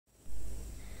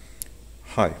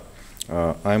Hi,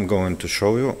 I'm going to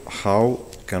show you how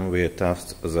can we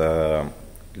test the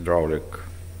hydraulic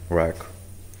rack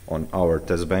on our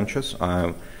test benches.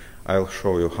 I'll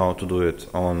show you how to do it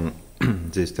on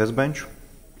this test bench.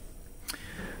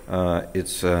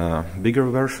 It's a bigger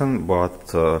version, but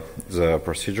the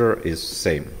procedure is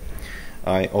same.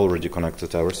 I already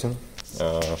connected everything,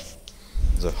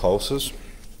 the hoses,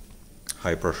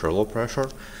 high pressure, low pressure,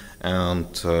 and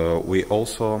we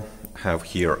also have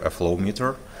here a flow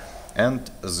meter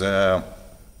and the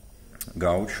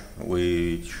gauge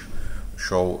which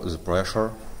show the pressure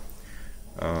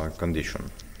condition.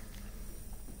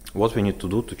 What we need to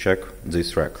do to check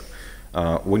this rack?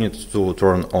 We need to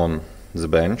turn on the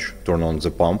bench, turn on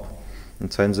the pump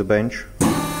inside the bench.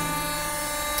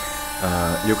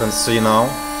 You can see now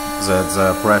that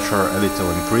the pressure a little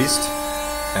increased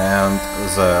and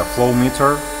the flow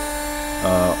meter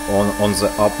on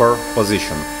the upper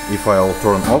position. If I'll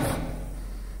turn off,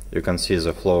 you can see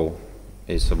the flow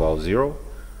is about 0,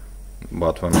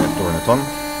 but when I turn it on,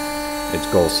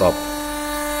 it goes up.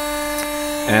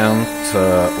 And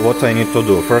what I need to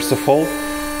do, first of all,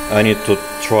 I need to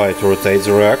try to rotate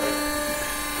the rack.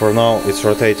 For now it's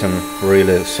rotating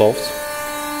really soft,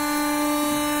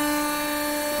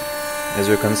 as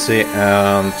you can see,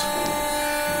 and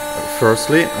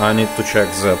firstly I need to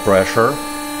check the pressure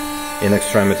in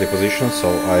extremity position, so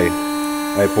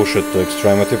I push it to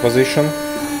extremity position,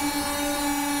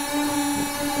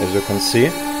 as you can see,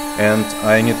 and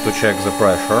I need to check the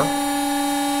pressure.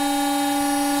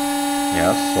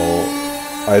 Yeah,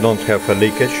 so I don't have a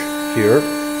leakage here,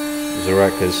 the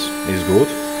rack is good.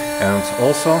 And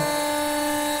also,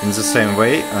 in the same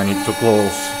way, I need to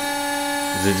close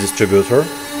the distributor,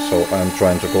 so I'm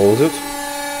trying to close it,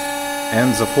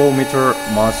 and the flow meter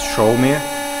must show me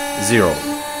 0.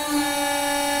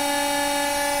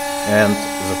 And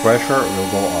the pressure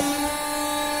will go up.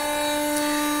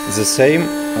 The same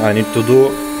I need to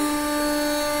do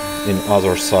in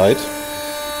other side.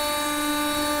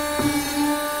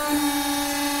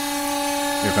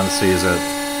 You can see that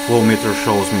flow meter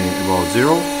shows me about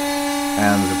 0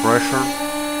 and the pressure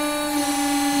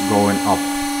going up.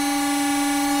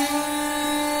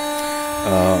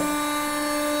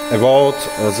 About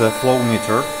the flow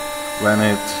meter, when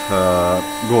it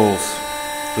goes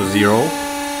to 0,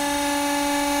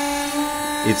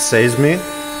 it says me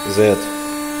that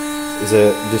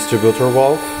the distributor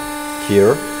valve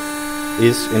here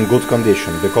is in good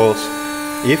condition, because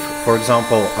if, for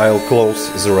example, I'll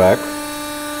close the rack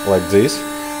like this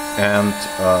and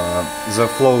the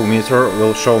flow meter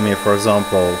will show me, for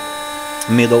example,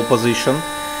 middle position,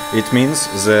 it means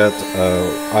that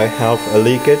I have a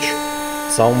leakage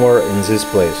somewhere in this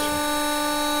place.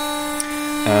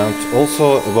 And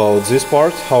also about this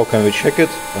part, how can we check it?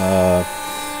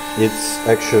 It's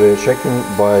actually checking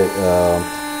by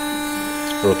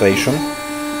rotation,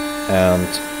 and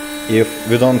if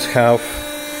we don't have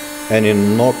any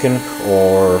knocking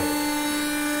or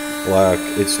like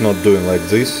it's not doing like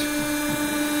this,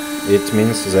 it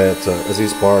means that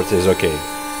this part is okay.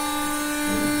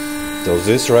 So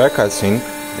this rack, I think,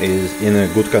 is in a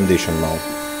good condition now.